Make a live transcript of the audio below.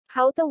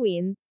How to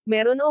win,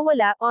 meron o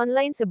wala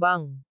online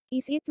sabong.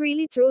 Is it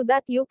really true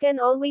that you can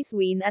always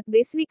win at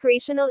this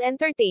recreational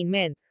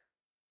entertainment?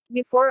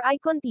 Before I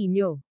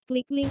continue,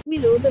 click link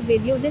below the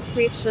video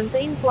description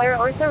to inquire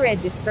or to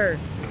register.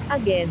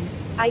 Again,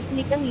 I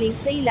click ang link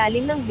sa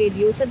ilalim ng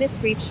video sa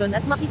description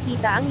at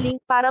makikita ang link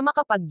para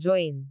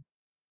makapag-join.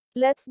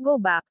 Let's go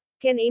back.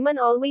 Can a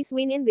man always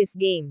win in this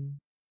game?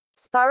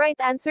 Staright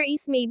answer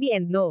is maybe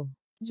and no.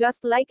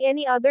 Just like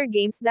any other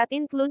games that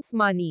includes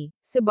money,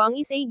 sabong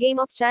is a game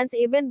of chance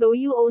even though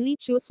you only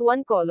choose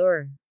one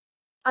color.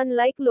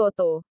 Unlike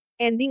lotto,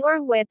 ending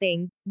or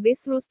jueteng,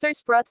 this rooster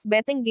sprots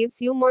betting gives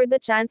you more the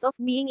chance of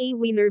being a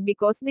winner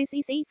because this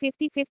is a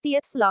 50-50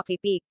 it's lucky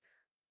pick.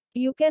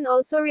 You can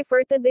also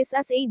refer to this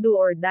as a do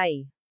or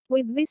die.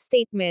 With this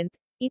statement,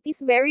 it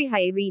is very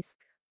high risk.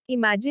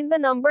 Imagine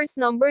the number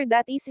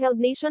that is held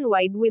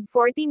nationwide with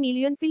 40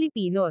 million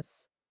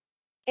Filipinos.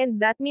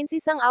 And that means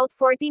isang out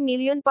 40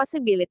 million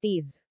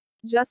possibilities.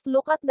 Just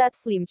look at that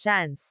slim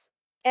chance.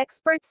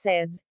 Expert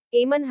says,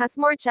 a man has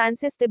more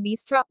chances to be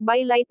struck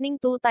by lightning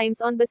 2 times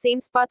on the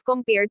same spot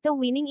compared to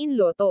winning in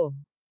lotto.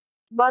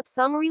 But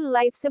some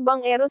real-life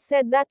sabongeros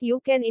said that you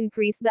can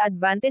increase the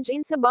advantage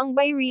in sabong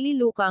by really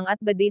looking at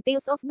the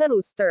details of the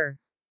rooster.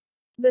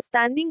 The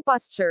standing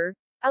posture,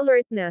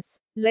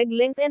 alertness, leg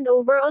length and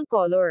overall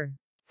color.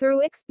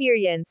 Through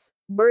experience,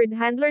 bird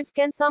handlers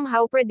can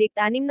somehow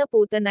predict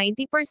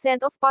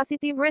 60–90% of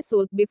positive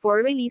result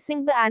before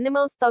releasing the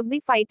animals to the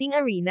fighting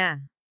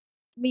arena.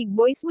 Big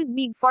boys with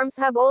big farms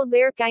have all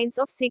their kinds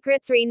of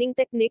secret training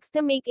techniques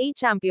to make a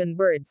champion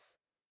birds.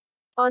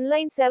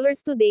 Online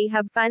sellers today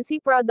have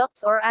fancy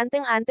products or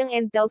anteng-anteng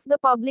and tells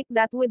the public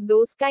that with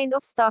those kind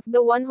of stuff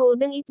the one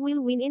holding it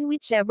will win in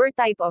whichever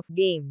type of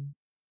game.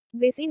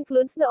 This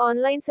includes the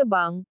online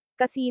sabong,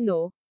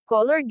 casino,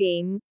 color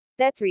game,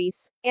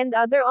 Tetris, and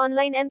other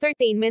online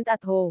entertainment at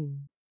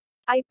home.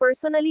 I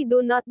personally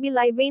do not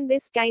believe in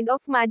this kind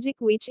of magic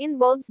which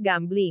involves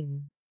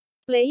gambling.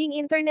 Playing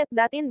internet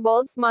that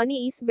involves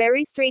money is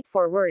very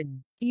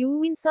straightforward. You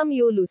win some,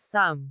 you lose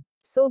some.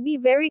 So be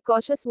very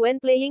cautious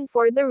when playing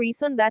for the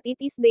reason that it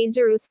is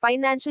dangerous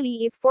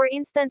financially if for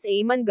instance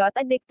a man got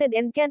addicted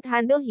and can't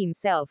handle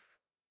himself.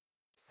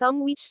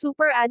 Some which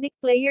super addict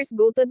players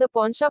go to the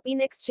pawn shop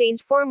in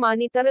exchange for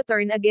money to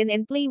return again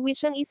and play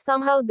wishing is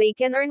somehow they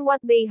can earn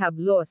what they have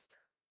lost.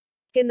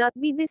 Cannot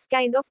be this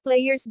kind of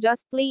players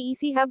just play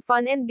easy, have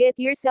fun and get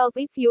yourself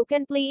if you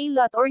can play a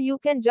lot or you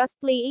can just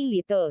play a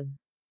little.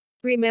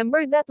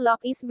 Remember that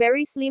luck is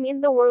very slim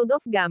in the world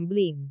of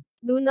gambling.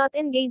 Do not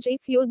engage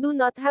if you do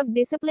not have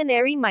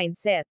disciplinary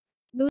mindset.